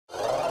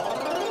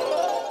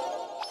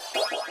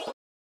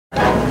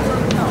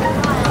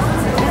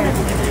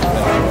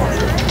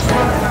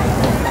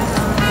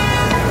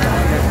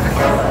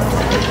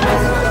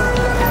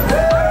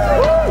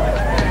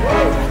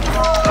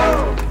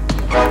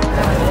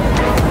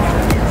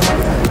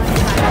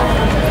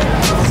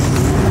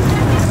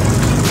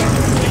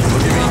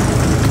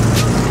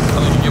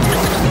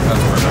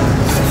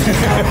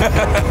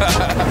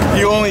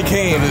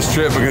this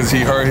trip because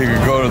he heard he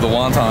could go to the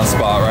wonton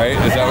spot, right?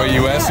 Is that where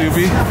you went,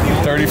 Suppy?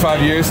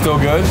 35 years, still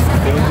good?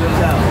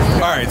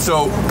 All right,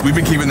 so we've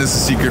been keeping this a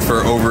secret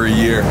for over a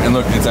year, and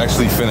look, it's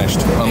actually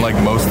finished, unlike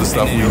most of the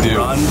stuff we do.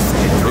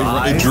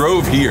 It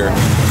drove here.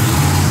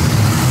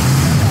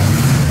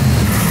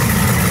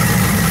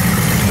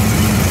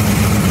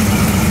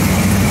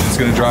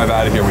 Gonna drive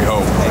out of here, we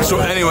hope.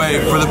 So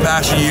anyway, for the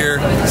past year,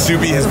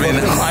 Suppy has been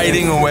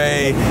hiding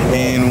away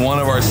in one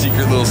of our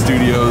secret little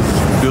studios,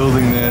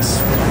 building this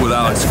with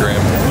Alex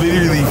Graham,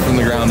 literally from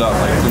the ground up,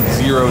 like from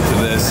zero to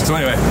this. So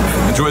anyway,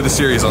 enjoy the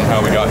series on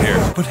how we got here.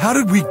 But how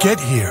did we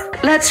get here?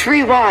 Let's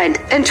rewind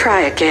and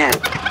try again.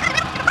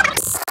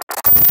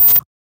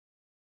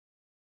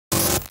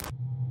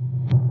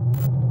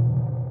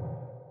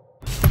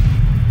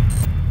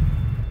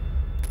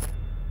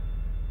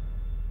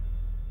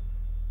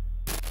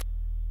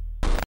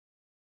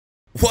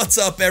 What's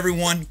up,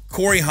 everyone?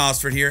 Corey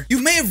Hosford here.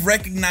 You may have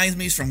recognized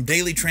me from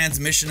daily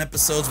transmission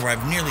episodes where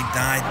I've nearly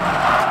died.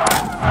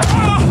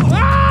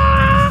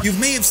 You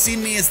may have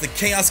seen me as the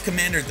Chaos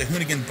Commander at the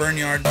Hoonigan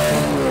Burnyard.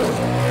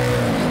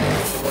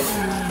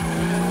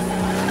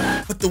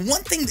 But the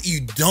one thing that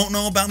you don't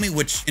know about me,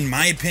 which in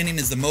my opinion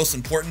is the most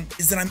important,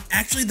 is that I'm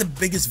actually the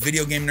biggest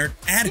video game nerd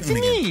at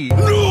Hoonigan.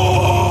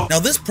 No! Now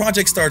this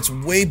project starts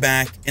way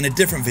back in a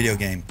different video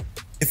game.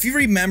 If you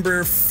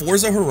remember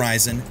Forza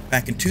Horizon,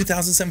 back in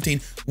 2017,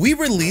 we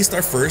released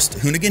our first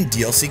Hoonigan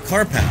DLC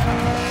car pack.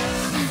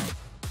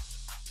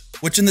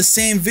 Which in the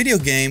same video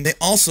game, they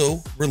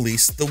also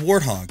released the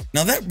Warthog.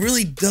 Now that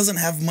really doesn't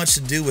have much to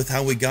do with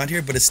how we got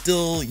here, but it's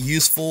still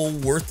useful,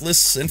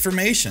 worthless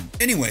information.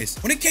 Anyways,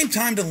 when it came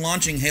time to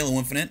launching Halo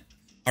Infinite,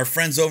 our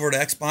friends over at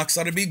Xbox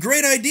thought it'd be a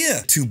great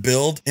idea to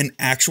build an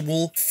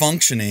actual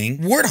functioning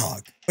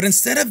Warthog. But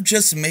instead of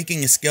just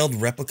making a scaled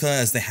replica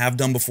as they have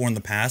done before in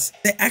the past,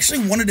 they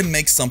actually wanted to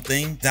make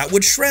something that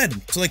would shred.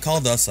 So they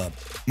called us up.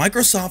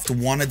 Microsoft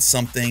wanted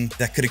something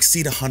that could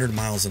exceed 100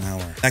 miles an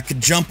hour, that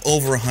could jump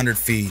over 100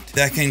 feet,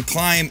 that can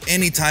climb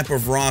any type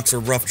of rocks or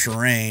rough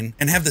terrain,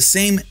 and have the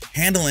same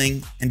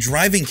handling and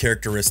driving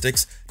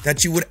characteristics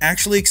that you would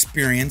actually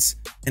experience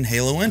in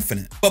Halo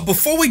Infinite. But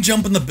before we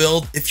jump in the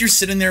build, if you're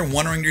sitting there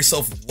wondering to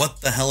yourself,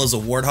 what the hell is a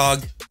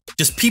Warthog?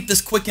 Just peep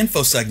this quick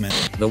info segment.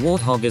 The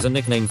Warthog is a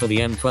nickname for the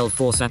M12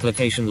 Force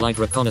Application Light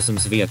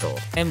Reconnaissance Vehicle,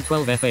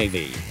 M12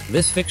 FAV.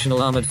 This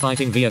fictional armored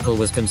fighting vehicle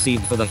was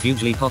conceived for the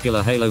hugely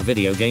popular Halo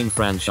video game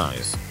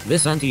franchise.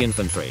 This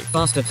anti-infantry,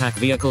 fast attack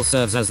vehicle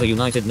serves as the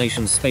United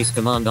Nations Space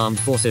Command Armed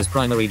Forces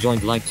primary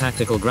joint light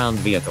tactical ground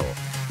vehicle.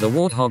 The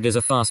Warthog is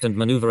a fast and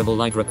maneuverable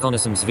light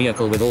reconnaissance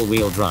vehicle with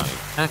all-wheel drive,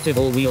 active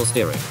all-wheel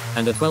steering,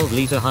 and a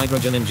 12-liter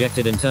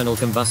hydrogen-injected internal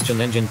combustion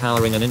engine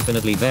powering an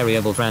infinitely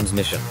variable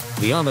transmission.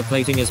 The armor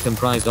plating is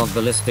comprised of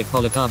ballistic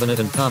polycarbonate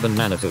and carbon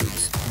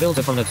nanotubes, built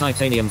upon a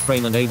titanium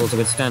frame and able to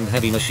withstand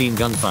heavy machine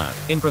gun fire,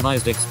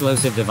 improvised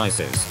explosive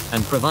devices,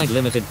 and provide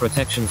limited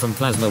protection from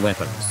plasma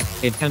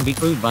weapons. It can be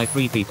crewed by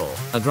 3 people,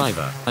 a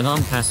driver, an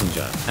armed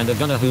passenger, and a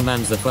gunner who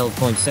mans the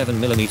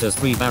 12.7mm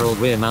 3-barreled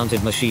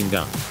rear-mounted machine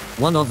gun.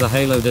 One of the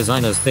Halo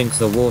designers thinks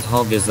the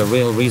Warthog is the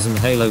real reason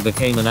Halo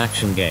became an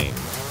action game.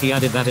 He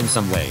added that in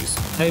some ways,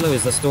 Halo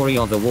is the story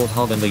of the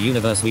Warthog and the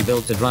universe we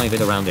built to drive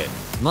it around in.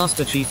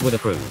 Master Chief would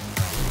approve.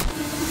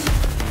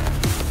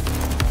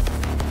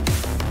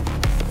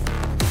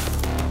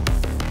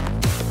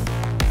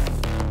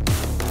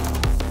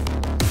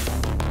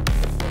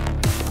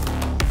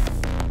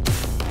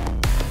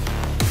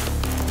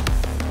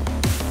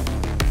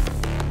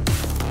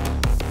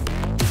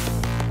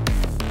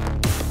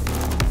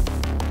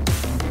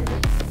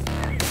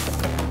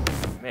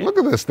 Look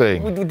at this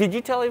thing. Did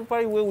you tell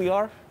everybody where we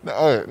are?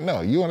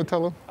 No, you want to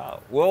tell them?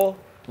 Well,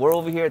 we're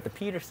over here at the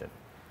Peterson,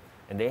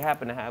 and they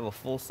happen to have a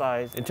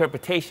full-size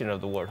interpretation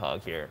of the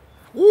Warthog here.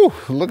 Woo,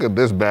 look at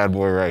this bad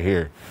boy right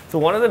here. So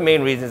one of the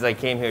main reasons I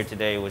came here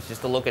today was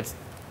just to look at...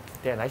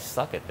 Dan, I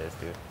suck at this,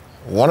 dude.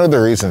 One of the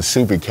reasons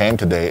Suppy came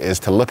today is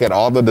to look at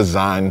all the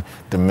design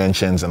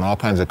dimensions and all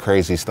kinds of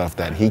crazy stuff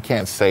that he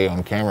can't say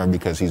on camera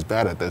because he's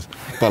bad at this.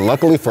 But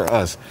luckily for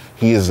us,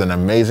 he is an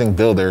amazing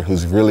builder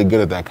who's really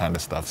good at that kind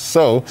of stuff.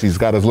 So he's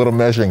got his little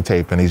measuring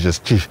tape and he's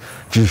just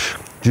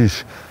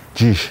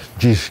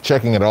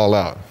checking it all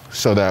out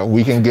so that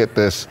we can get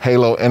this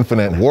Halo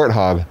Infinite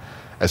Warthog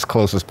as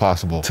close as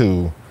possible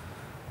to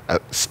a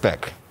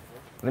spec.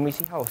 Let me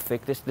see how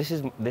thick this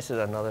is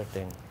another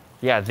thing.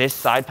 Yeah, this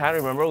side panel,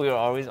 remember we were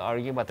always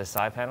arguing about the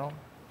side panel?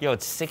 Yo,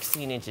 it's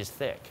 16 inches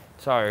thick.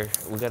 Sorry,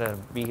 we gotta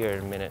be here in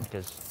a minute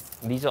because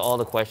these are all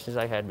the questions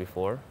I had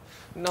before.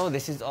 No,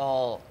 this is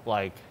all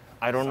like,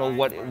 I don't know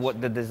what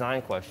the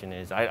design question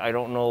is. I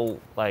don't know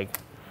like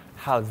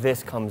how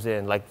this comes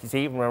in. Like,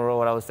 see, remember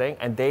what I was saying?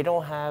 And they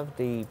don't have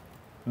the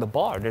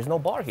bar. There's no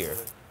bar here.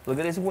 Look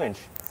at this winch.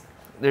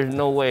 There's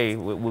no way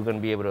we're gonna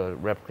be able to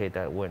replicate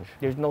that winch.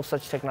 There's no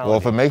such technology. Well,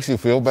 if it makes you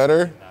feel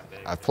better,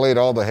 I've played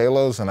all the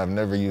Halos and I've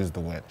never used the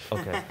winch.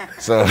 Okay.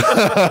 So.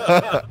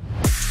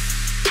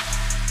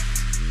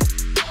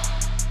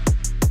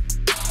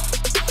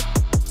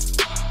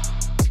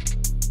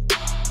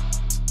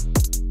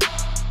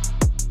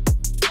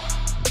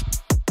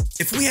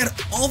 If If we had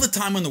all the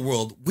time in the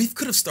world, we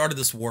could have started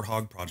this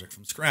Warthog project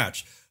from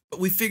scratch, but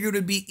we figured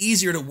it'd be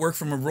easier to work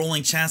from a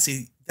rolling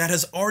chassis that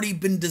has already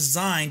been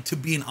designed to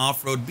be an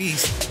off-road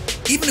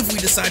beast, even if we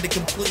decide to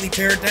completely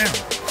tear it down.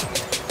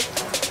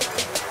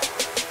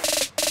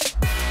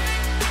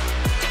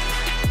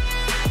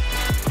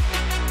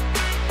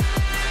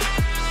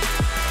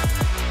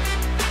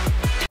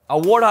 A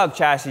Warthog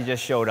chassis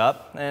just showed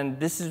up, and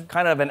this is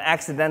kind of an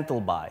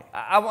accidental buy.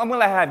 I'm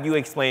gonna have you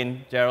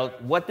explain, Gerald,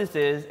 what this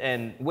is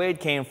and where it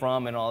came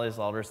from and all this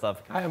other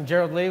stuff. Hi, I'm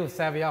Gerald Lee with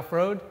Savvy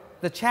Off-Road.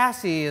 The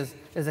chassis is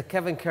a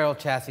Kevin Carroll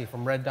chassis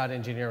from Red Dot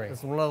Engineering.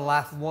 It's one of the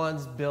last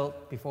ones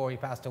built before he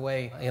passed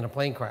away in a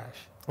plane crash.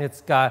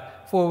 It's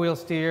got four-wheel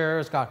steer,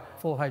 it's got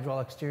full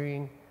hydraulic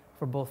steering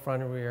for both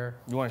front and rear.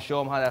 You wanna show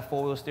them how that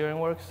four-wheel steering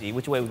works? See,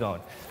 which way we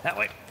going? That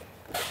way.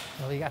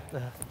 Well, you got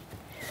the...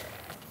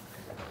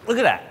 Look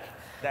at that.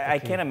 I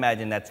can't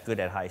imagine that's good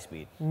at high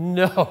speed.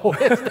 No,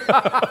 it's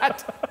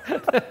not.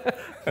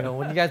 You know,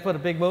 when you guys put a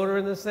big motor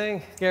in this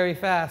thing, scary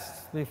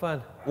fast, it'll be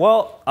fun.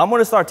 Well, I'm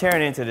gonna start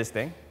tearing into this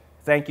thing.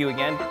 Thank you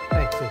again.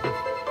 Thanks, Suppy.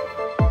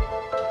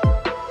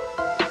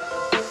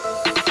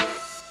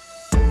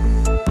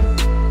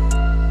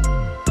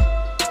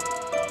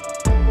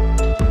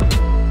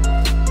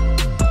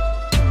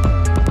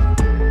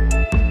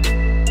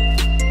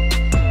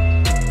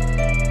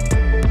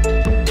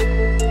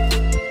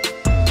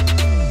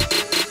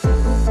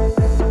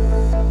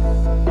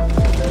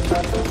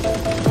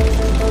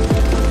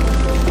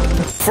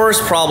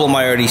 First problem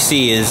I already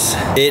see is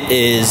it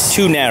is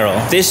too narrow.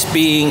 This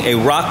being a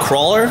rock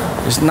crawler,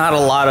 there's not a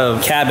lot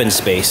of cabin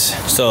space.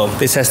 So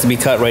this has to be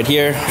cut right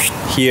here,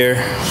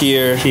 here,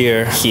 here,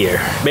 here,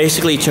 here.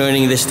 Basically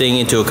turning this thing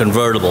into a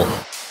convertible.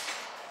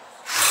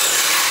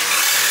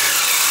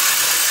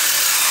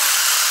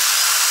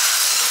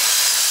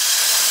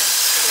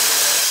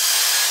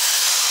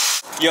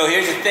 Yo,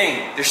 here's the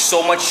thing. There's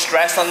so much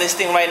stress on this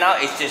thing right now,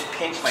 it's just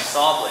pinched my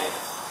saw blade.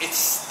 It's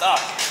stuck.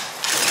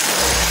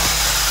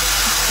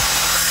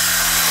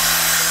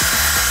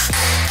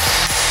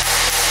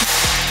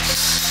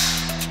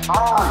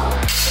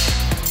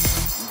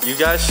 You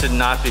guys should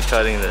not be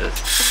cutting this.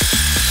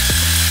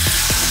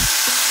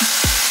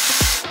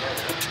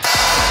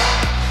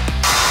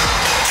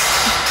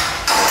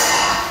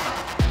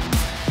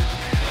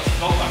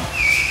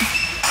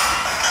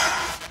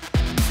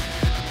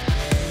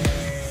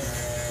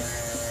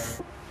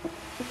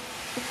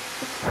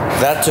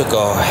 That took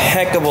a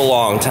heck of a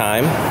long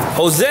time.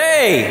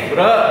 Jose! What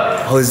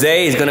up?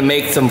 Jose is gonna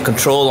make some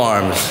control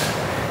arms.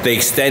 The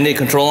extended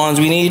control arms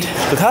we need.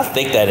 Look how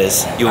thick that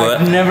is.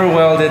 I've never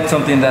welded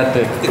something that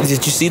thick. Did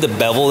you see the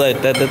bevel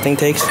that thing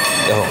takes?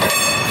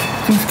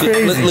 Oh. It's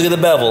crazy. Look at the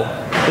bevel.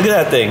 Look at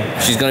that thing.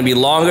 She's gonna be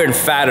longer and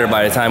fatter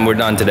by the time we're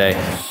done today.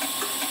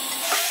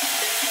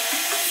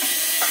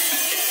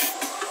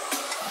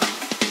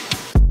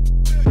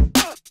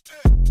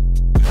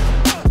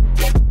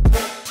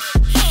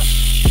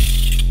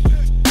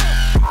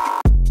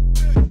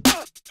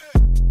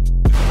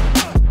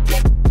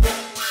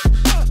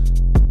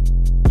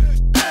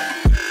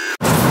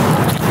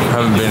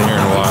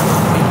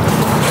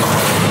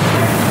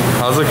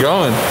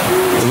 Going.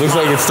 It looks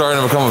like it's starting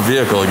to become a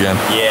vehicle again.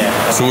 Yeah.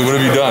 So what have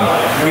you done?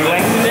 We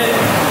lengthened it.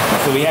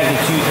 So we had to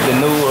choose the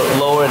new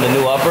lower and the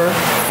new upper.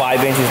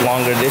 5 inches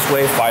longer this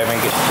way, 5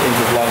 inches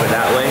longer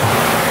that way.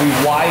 We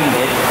widened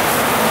it,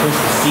 pushed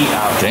the seat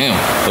out. Damn,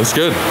 looks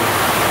good.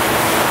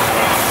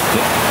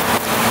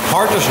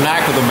 Hard to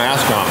snack with a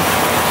mask on.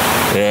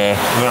 Yeah.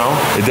 You know?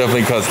 It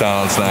definitely cuts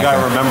down on snacking. You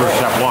gotta remember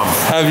step one.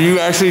 Have you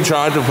actually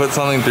tried to put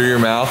something through your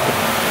mouth?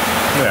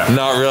 Yeah.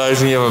 Not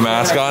realizing you have a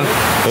mask on?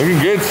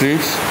 Looking good,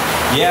 Soups.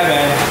 Yeah,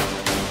 man.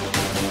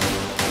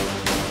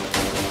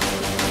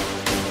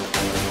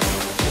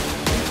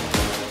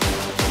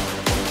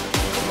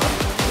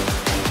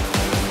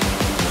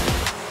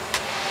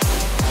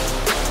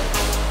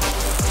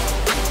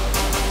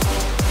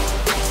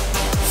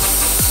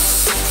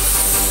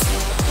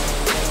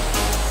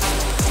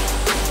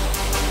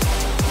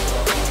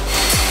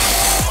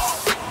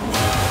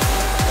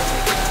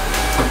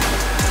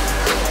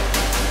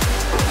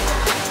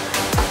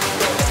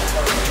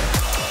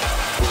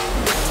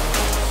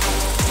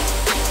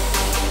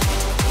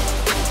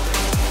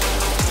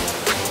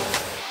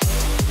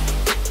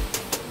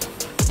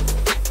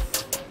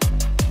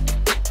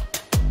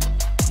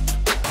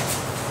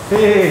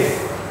 Hey.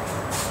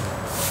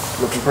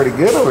 Looking pretty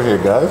good over here,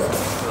 guys.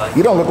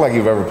 You don't look like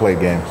you've ever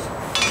played games.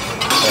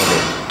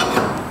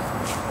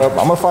 Okay.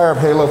 I'm gonna fire up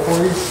Halo for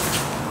you.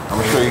 I'm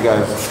gonna show you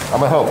guys.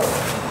 I'm gonna help.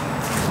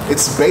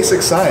 It's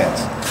basic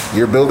science.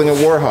 You're building a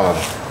Warthog.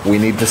 We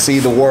need to see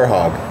the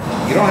Warthog.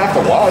 You don't have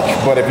to watch,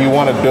 but if you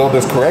want to build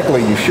this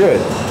correctly, you should.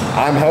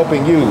 I'm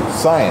helping you.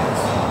 Science.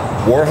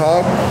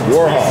 Warthog.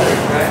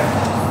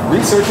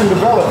 Research and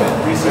development.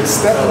 It's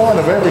step one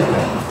of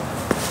everything.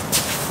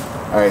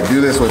 All right,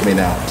 do this with me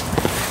now.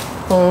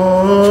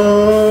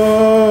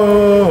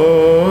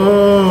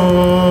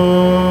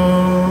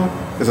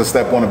 This is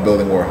step one of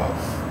building Warthog.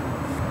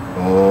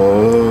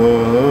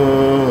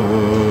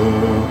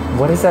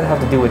 What is does that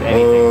have to do with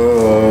anything?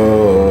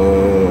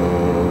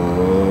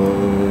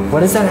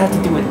 What does that have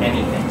to do with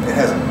anything? It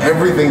has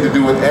everything to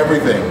do with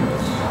everything.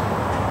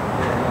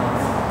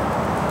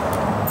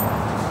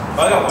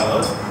 I got one of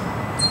those.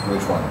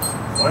 Which ones?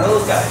 One of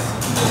those guys.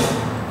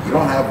 You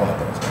don't have one of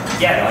those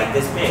guys. Yeah, like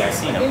this big. I've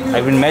seen him.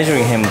 I've been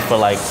measuring him for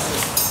like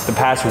the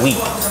past week.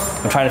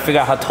 I'm trying to figure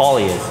out how tall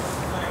he is.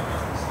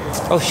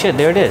 Oh shit,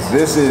 there it is.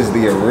 This is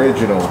the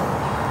original.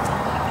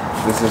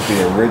 This is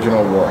the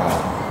original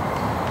Warthog.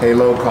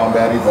 Halo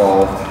Combat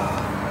Evolved.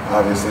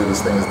 Obviously,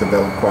 this thing has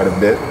developed quite a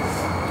bit.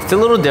 It's a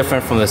little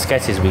different from the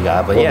sketches we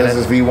got, but well, yeah. This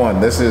is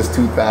V1. This is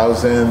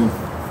 2000.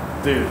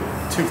 Dude,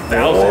 2000?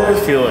 I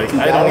feel like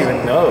 2000? I don't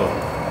even know.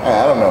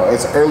 I don't know.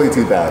 It's early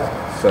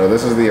 2000. So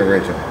this is the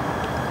original.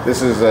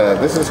 This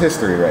is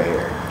history right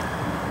here.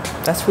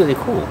 That's really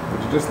cool.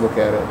 Would you just look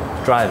at it?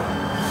 Drive it.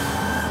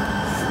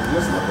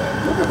 Just look at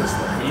it. Look at this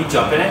thing. Can you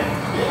jump in it?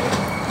 Yeah.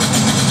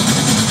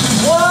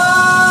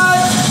 What?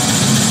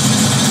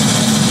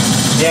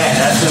 Yeah,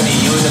 that's gonna be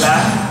you in the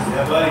back.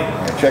 Yeah, buddy.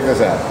 Right, check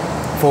this out.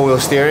 4-wheel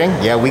steering.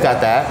 Yeah, we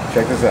got that.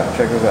 Check this out.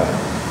 Check this out.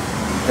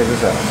 Check this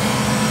out.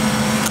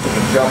 You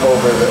can jump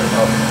over the.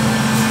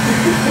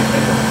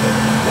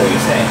 What are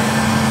you saying?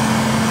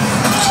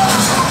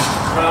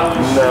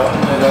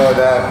 No,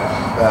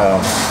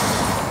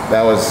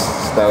 that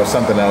was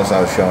something else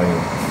I was showing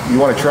you. You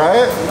want to try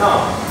it?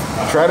 No.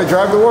 Try to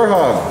drive the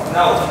Warthog.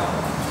 No.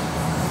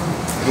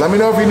 Let me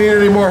know if you need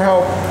any more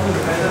help.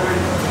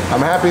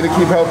 I'm happy to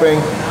keep helping.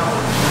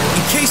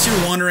 In case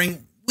you're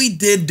wondering, we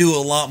did do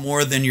a lot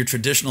more than your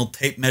traditional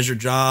tape measure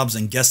jobs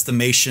and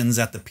guesstimations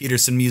at the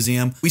Peterson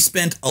Museum. We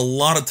spent a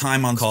lot of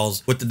time on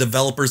calls with the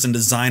developers and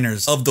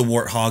designers of the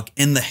Warthog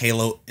in the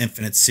Halo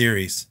Infinite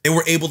series. They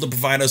were able to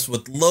provide us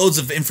with loads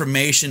of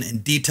information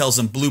and details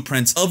and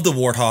blueprints of the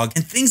Warthog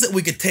and things that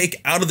we could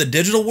take out of the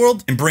digital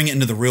world and bring it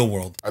into the real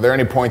world. Are there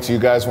any points you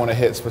guys want to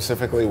hit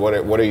specifically? What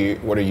are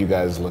you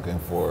guys looking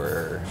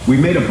for? We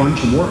made a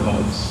bunch of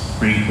Warthogs.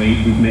 Frankly,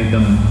 we've made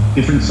them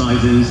different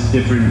sizes,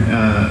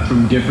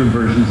 from different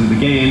versions of the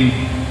game,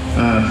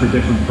 for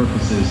different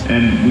purposes,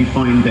 and we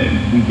find that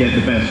we get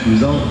the best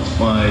results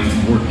by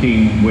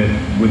working with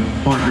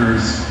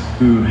partners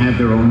who have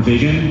their own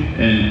vision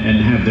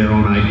and have their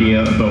own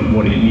idea about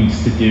what it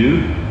needs to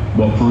do,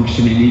 what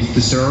function it needs to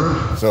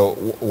serve. So,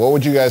 what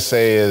would you guys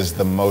say is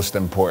the most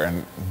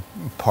important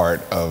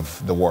part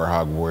of the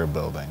Warthog we're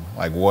building?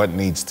 Like, what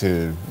needs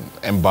to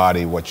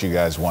embody what you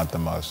guys want the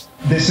most?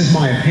 This is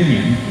my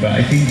opinion, but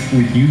I think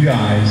with you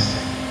guys,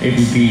 it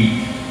would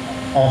be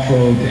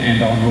off-road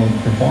and on-road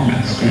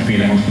performance would be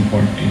the most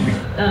important thing.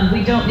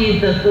 We don't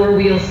need the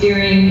 4-wheel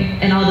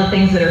steering and all the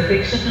things that are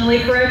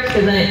fictionally correct,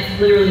 because then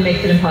it literally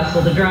makes it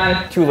impossible to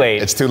drive. Too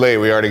late. It's too late.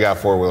 We already got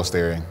 4-wheel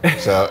steering.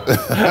 So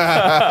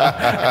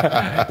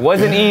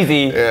wasn't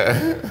easy,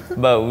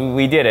 but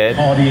we did it.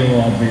 Audio,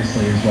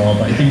 obviously, as well,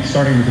 but I think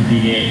starting with the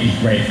V8 is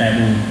great.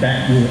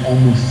 That will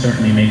almost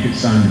certainly make it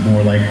sound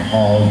more like a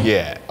Hog.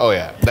 Yeah. Oh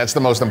yeah. That's the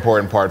most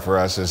important part for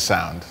us is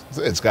sound.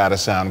 It's got to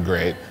sound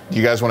great. Do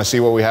you guys want to see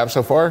what we have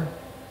so far?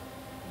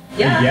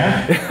 Yeah.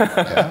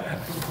 Yeah.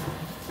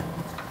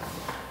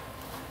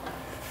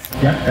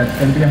 Yep, that's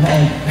going to be a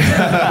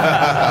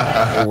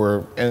Hog.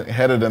 We're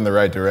headed in the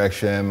right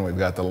direction. We've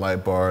got the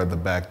light bar, the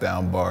back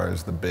down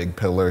bars, the big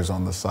pillars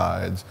on the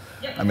sides.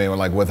 Yep. I mean,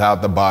 like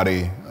without the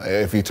body,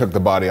 if you took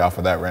the body off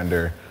of that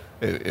render,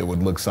 it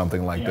would look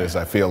something like this,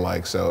 I feel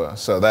like. So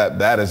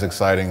that is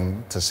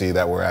exciting to see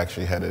that we're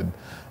actually headed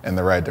in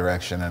the right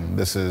direction. And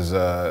this is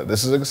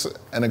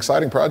an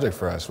exciting project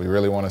for us. We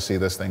really want to see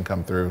this thing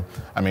come through.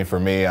 I mean, for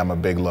me, I'm a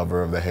big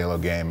lover of the Halo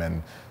game,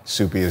 and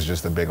Suppy is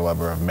just a big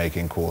lover of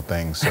making cool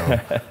things. So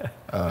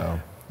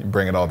you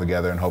bring it all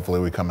together, and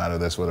hopefully we come out of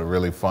this with a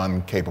really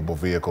fun, capable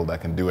vehicle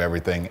that can do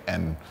everything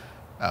and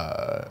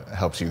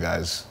helps you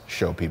guys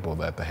show people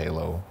that the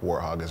Halo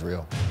Warthog is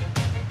real.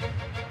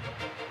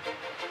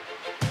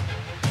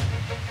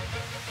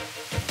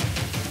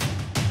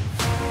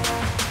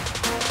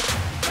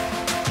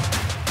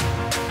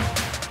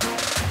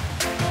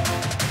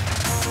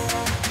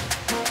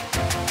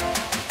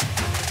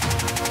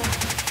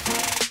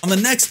 On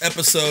the next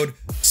episode,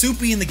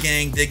 Suppy and the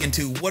gang dig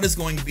into what is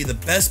going to be the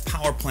best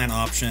power plant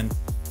option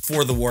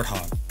for the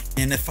Warthog.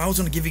 And if I was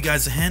going to give you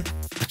guys a hint,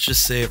 let's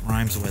just say it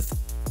rhymes with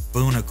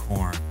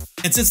Hoonicorn.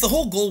 And since the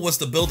whole goal was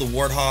to build a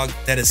Warthog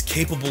that is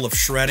capable of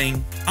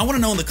shredding, I want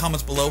to know in the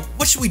comments below,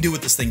 what should we do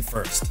with this thing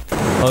first?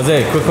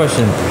 Jose, quick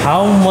question.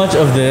 How much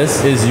of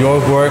this is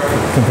your work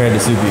compared to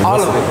Suppy? All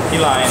of it. He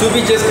lying.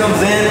 Suppy just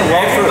comes in,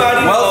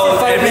 Everybody knows.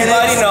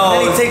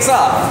 then he takes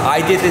off.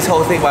 I did this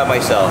whole thing by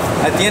myself.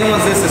 At the end,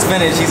 once this is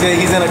finished, he's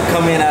gonna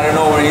come in out of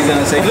nowhere and he's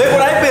gonna say, look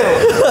what I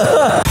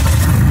built.